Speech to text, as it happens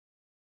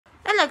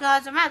Hello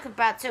guys, and welcome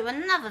back to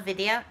another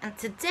video, and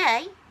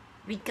today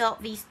we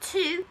got these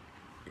two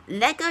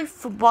Lego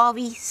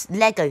Ferrari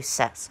Lego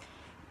sets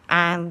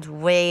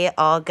and we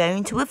are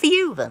going to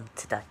review them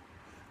today.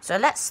 So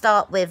let's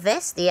start with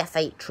this, the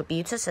F8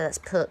 Tributor. So let's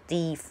put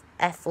the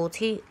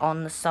f40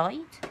 on the side.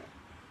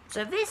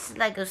 So this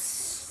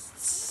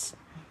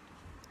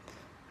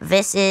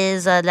this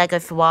is a Lego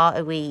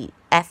Ferrari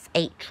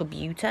F8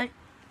 Tributor.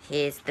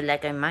 Here's the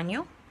Lego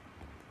manual.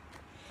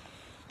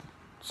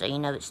 So you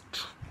know it's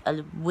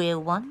a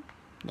real one.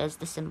 There's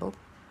the symbol.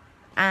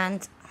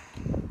 And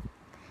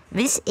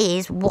this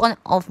is one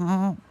of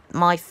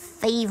my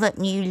favourite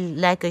new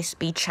Lego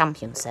Speed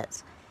Champion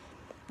sets.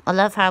 I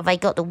love how they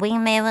got the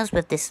wing mirrors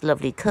with this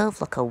lovely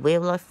curve, like a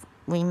real life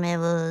wing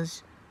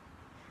mirrors.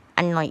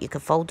 And like you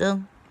can fold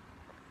them,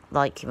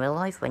 like in real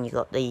life when you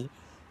got the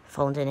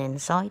folding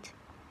inside.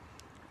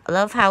 I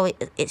love how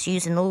it's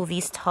using all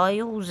these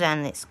tiles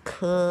and its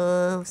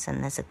curves,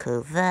 and there's a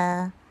curve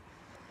there.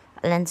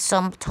 And then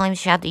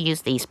sometimes you have to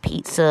use these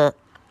pizza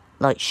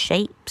like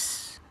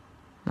shapes,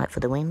 like for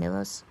the wing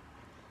mirrors.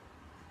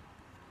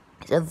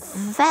 It's a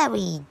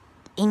very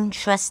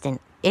interesting,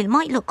 it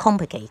might look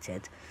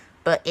complicated,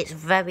 but it's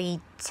very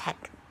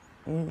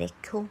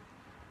technical.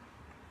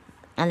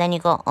 And then you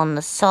got on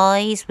the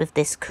sides with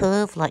this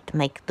curve, like to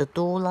make the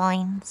door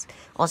lines.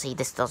 Obviously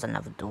this doesn't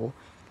have a door.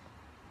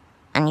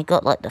 And you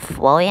got like the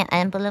Ferrari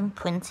emblem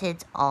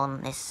printed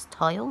on this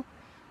tile.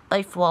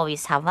 Both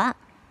Ferraris have that.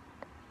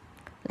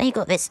 Then you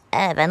got this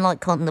then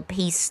like on the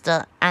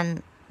Pista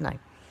and, no,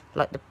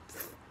 like the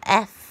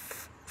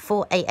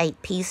F488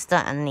 Pista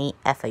and the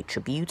F8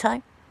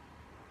 Tributo.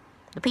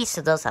 The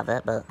Pista does have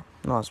it, but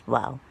not as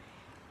well.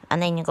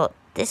 And then you got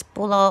this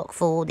block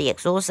for the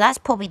exhaust. That's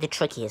probably the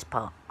trickiest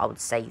part, I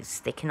would say,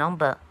 sticking on,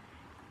 but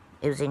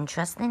it was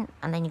interesting.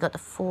 And then you got the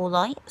 4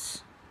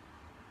 lights.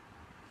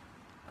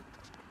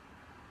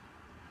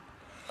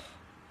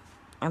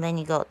 And then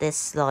you got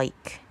this,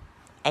 like,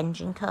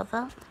 engine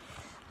cover.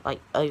 Like,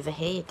 over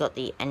here, you got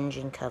the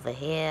engine cover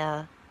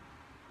here.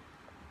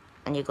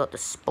 And you got the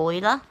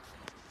spoiler.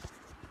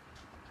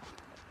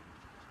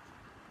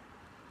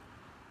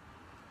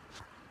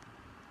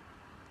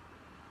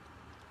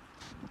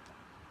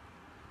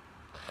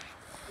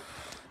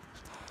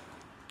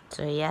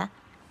 So, yeah.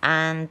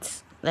 And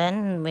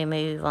then we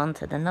move on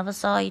to the other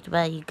side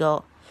where you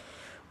got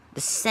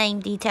the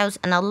same details.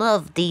 And I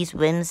love these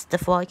rims the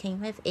Ferrari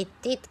came with. It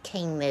did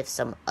came with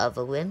some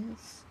other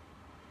rims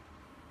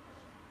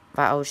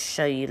that I'll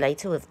show you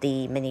later with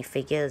the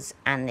minifigures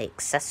and the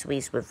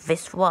accessories with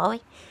this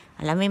Ferrari.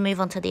 And then we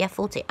move on to the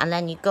F40. And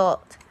then you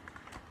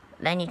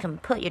can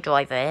put your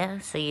driver here.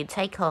 So you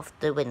take off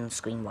the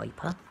windscreen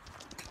wiper.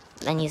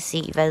 Then you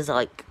see there's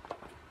like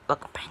a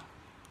pen.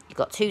 You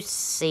got 2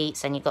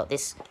 seats and you got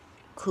this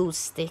cool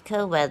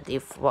sticker where the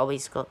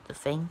Ferrari's got the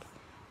thing.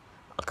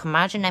 I can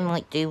imagine they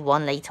might do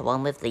one later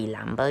on with the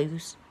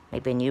Lambos.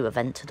 Maybe a new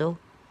Aventador.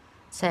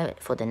 So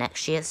for the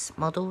next year's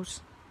models.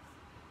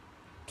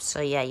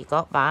 So yeah, you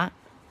got that.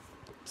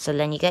 So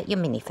then you get your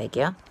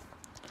minifigure.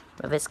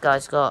 Where this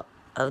guy's got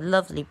a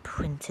lovely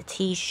printed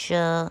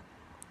t-shirt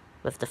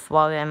with the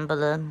Ferrari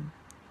emblem.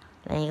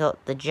 Then you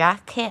got the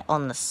jacket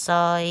on the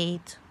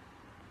side.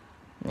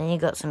 Then you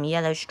got some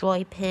yellow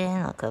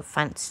striping, like a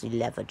fancy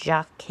leather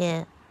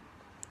jacket.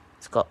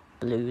 It's got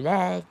blue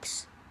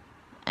legs.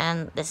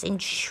 And this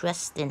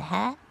interesting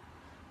hair.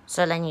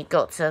 So then you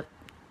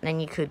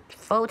could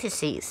fold his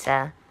seats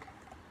there.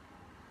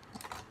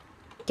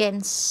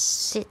 Again,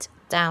 sit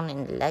down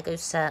in the Lego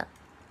set.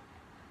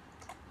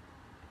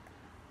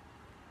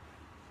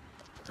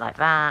 Like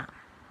that.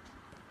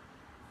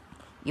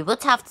 You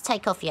would have to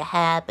take off your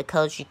hair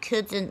because you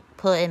couldn't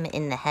put him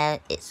in the hair.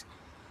 It's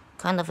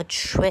kind of a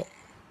trick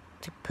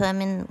to put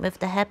him in with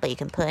the hair, but you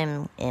can put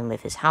him in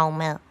with his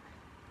helmet.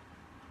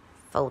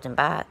 Fold him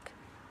back.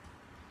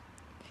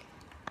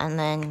 And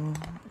then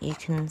you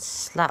can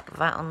slap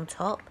that on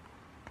top.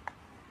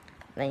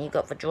 Then you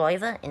got the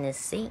driver in his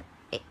seat.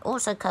 It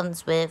also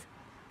comes with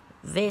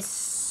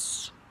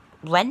this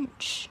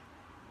wrench.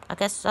 I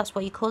guess that's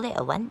what you call it,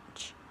 a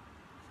wrench.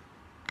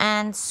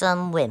 And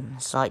some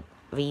rims, like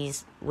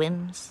these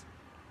rims.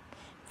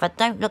 That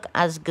don't look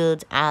as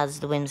good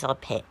as the rims I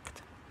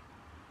picked.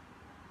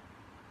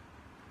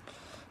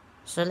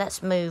 So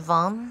let's move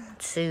on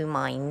to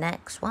my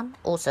next one.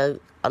 Also,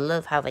 I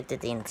love how they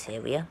did the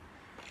interior.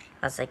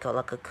 As they got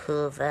like a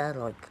curve there,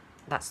 like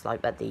that's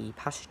like where the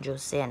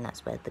passengers sit and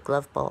that's where the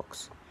glove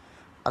box.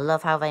 I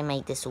love how they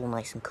made this all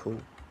nice and cool.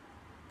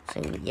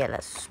 So yeah,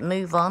 let's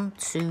move on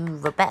to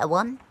the better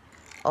one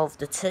of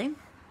the two.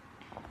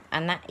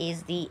 And that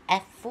is the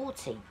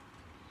F40.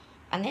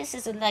 And this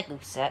is a Lego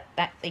set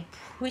that they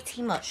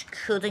pretty much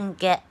couldn't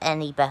get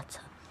any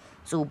better.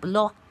 It's all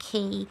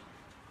blocky.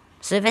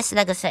 So this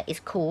Lego set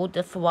is called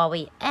the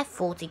Ferrari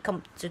F40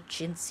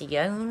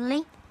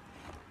 Competizione.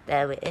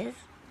 There it is.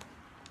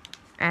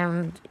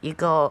 And you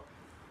got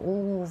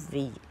all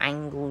the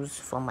angles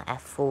from the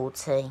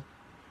F40.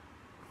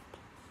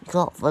 You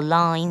got the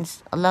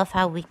lines. I love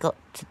how we got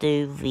to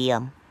do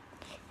the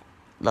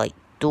like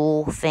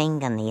door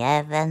thing and the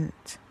air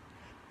vent.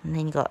 And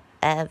then you got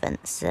air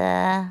vents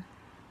there.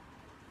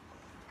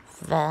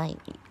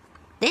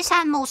 This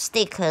had more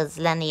stickers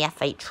than the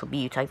F8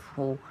 Tributo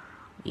for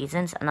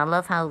reasons. And I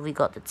love how we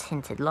got the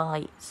tinted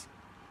lights.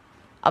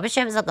 I wish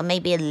there was like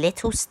maybe a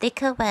little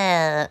sticker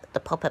where the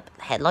pop-up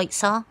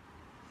headlights are.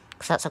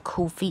 Because that's a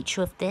cool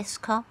feature of this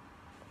car.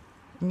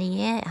 In the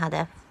year, it had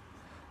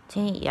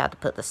F8. You had to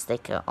put the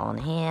sticker on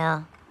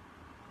here.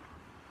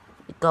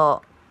 You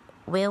got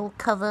wheel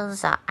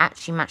covers that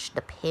actually matched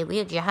the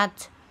period. You had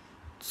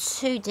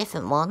two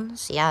different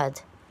ones. You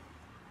had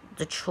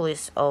the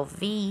choice of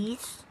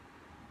these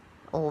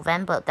or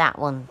them, but that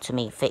one to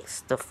me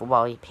fixed the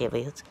Ferrari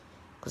period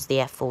because the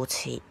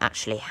F40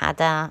 actually had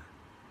that.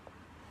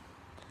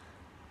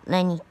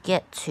 Then you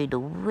get to the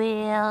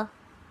rear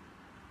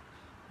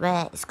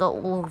where it's got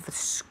all the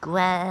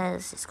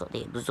squares, it's got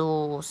the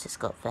exhaust, it's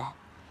got the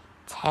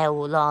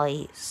tail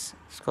lights,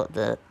 it's got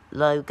the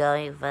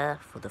logo there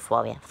for the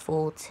Ferrari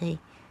F40.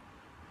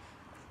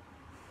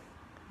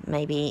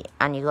 Maybe,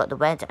 and you got the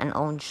red and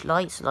orange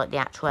lights like the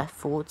actual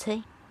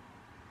F40.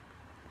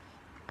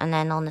 And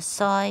then on the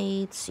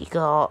sides you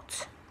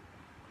got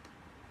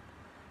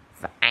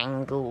the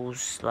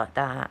angles like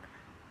that.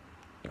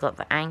 You got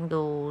the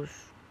angles,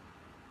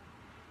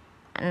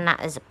 and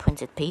that is a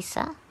printed piece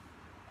there.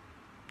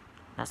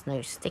 That's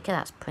no sticker,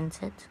 that's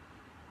printed.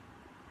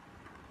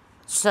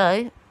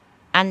 So,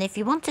 and if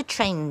you want to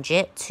change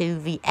it to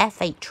the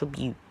F8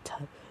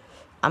 Tributo,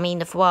 I mean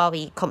the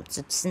Ferrari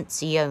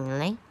competency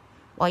only,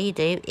 what you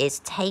do is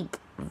take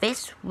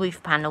this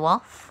roof panel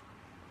off,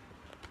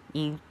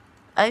 you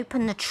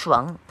open the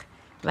trunk,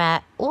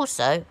 where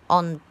also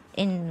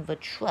in the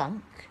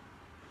trunk,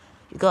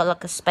 you got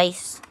like a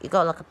space, you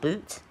got like a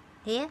boot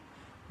here,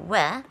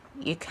 where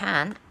you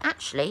can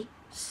actually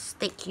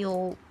stick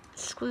your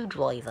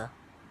screwdriver.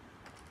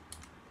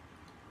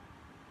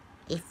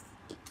 If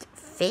it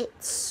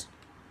fits.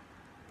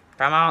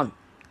 Come on,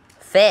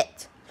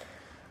 fit.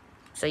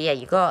 So yeah,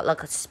 you got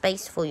like a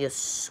space for your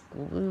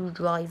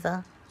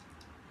screwdriver.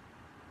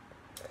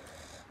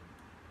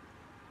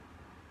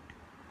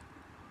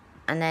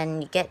 And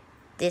then you get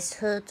this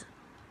hood,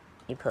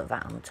 you put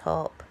that on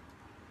top.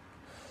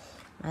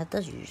 That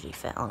does usually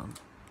fit on.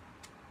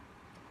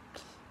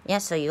 Yeah,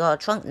 so you got a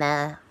trunk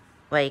there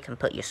where you can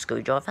put your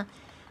screwdriver.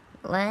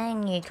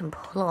 Then you can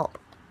plop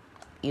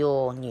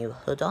your new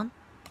hood on.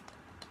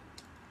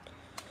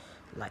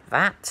 Like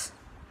that.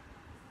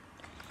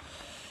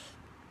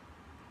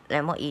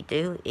 Then what you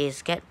do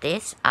is get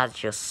this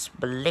as your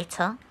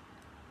splitter.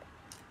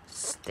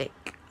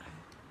 Stick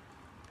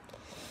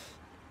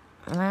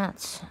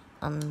that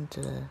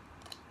under.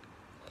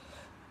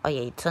 Oh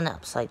yeah, you turn it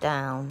upside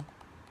down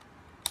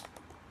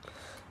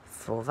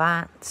for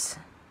that.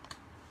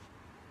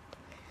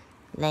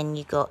 Then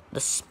you got the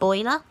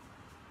spoiler,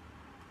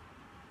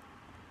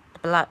 the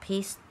black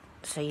piece.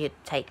 So you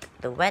take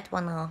the red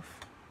one off,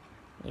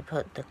 you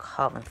put the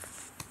carbon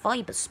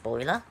fibre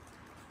spoiler,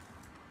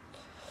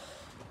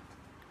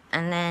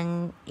 and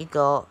then you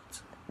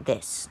got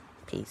this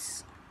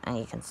piece, and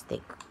you can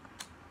stick.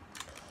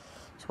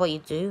 So what you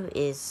do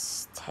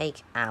is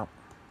take out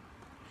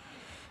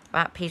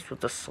that piece will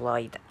just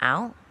slide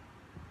out,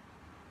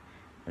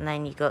 and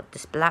then you got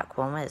this black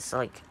one where it's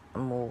like a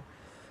more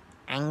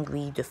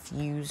angry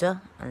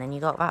diffuser, and then you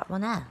got that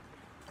one there.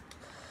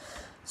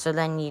 So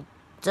then you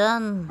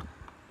done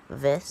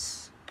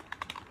this,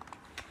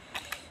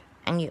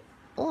 and you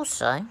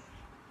also,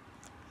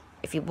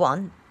 if you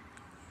want,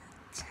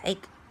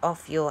 take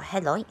off your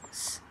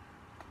headlights,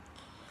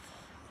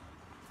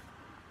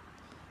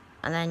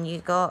 and then you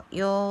got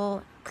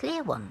your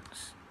clear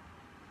ones.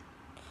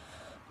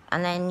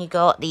 And then you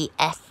got the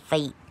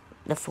F8,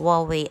 the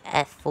Ferrari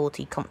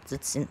F40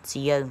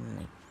 competency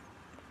only,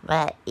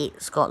 where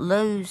it's got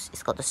lows,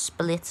 it's got the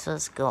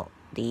splitters, got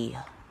the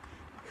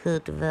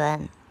hood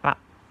vent.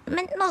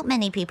 Not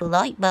many people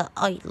like, but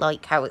I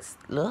like how it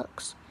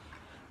looks.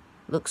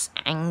 Looks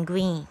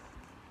angry.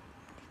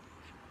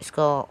 It's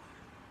got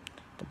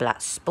the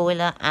black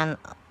spoiler, and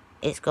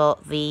it's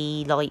got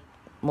the like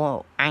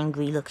more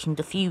angry looking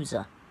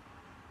diffuser.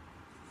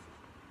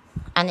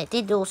 And it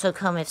did also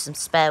come with some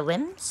spare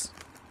rims,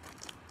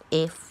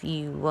 if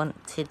you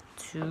wanted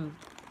to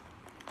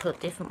put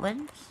different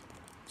rims.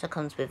 So it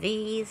comes with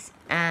these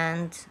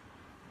and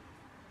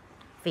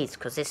these,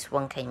 because this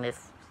one came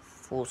with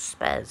 4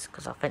 spares,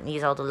 because I think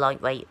these are the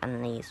lightweight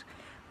and these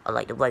are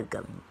like the road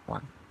going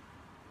one.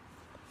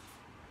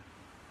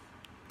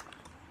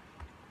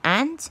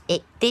 And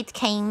it did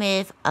came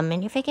with a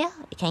minifigure.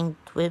 It came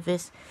with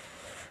this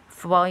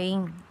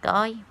flying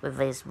guy with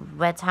his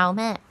red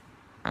helmet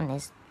and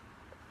his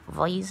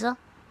visor.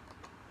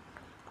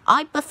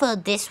 I prefer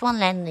this one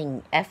than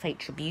the F8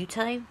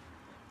 Tributo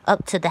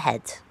up to the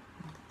head.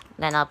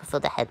 Then I prefer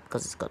the head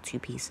because it's got 2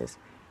 pieces.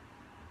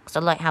 Because I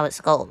like how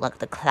it's got like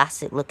the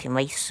classic looking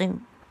race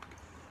suit.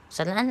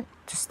 So then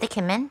to stick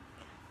him in,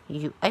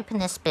 you open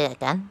this bit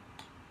again,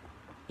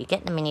 you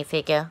get the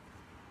minifigure,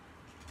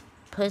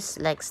 put his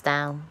legs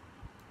down,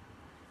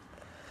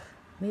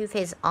 move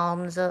his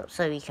arms up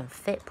so he can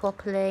fit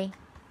properly,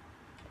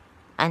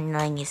 and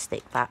then you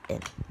stick that in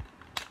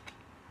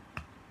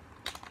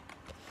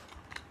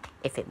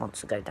if it wants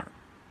to go down.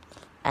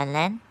 And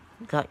then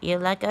you got your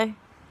Lego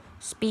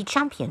Speed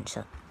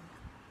Championship.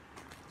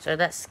 So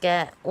let's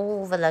get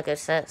all the Lego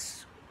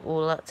sets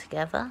all up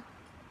together.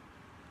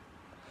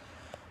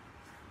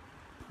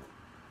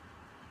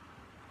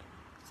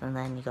 So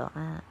then you got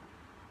that.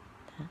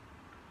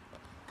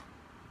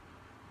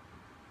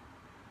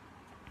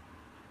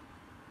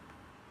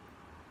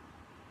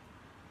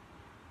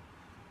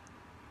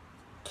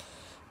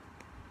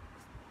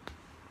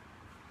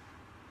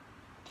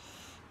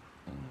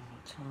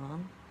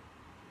 On.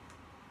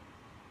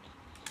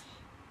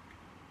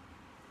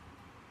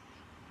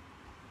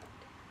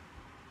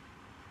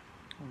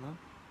 Hold on.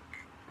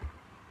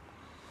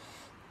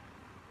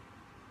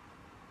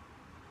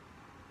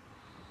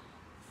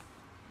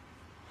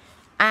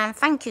 And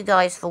thank you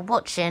guys for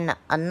watching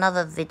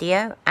another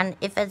video, and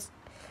if there's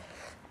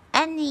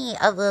any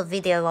other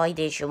video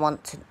ideas you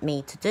want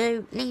me to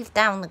do, leave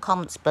down in the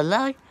comments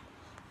below,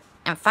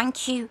 and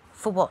thank you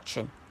for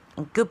watching,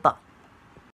 and goodbye.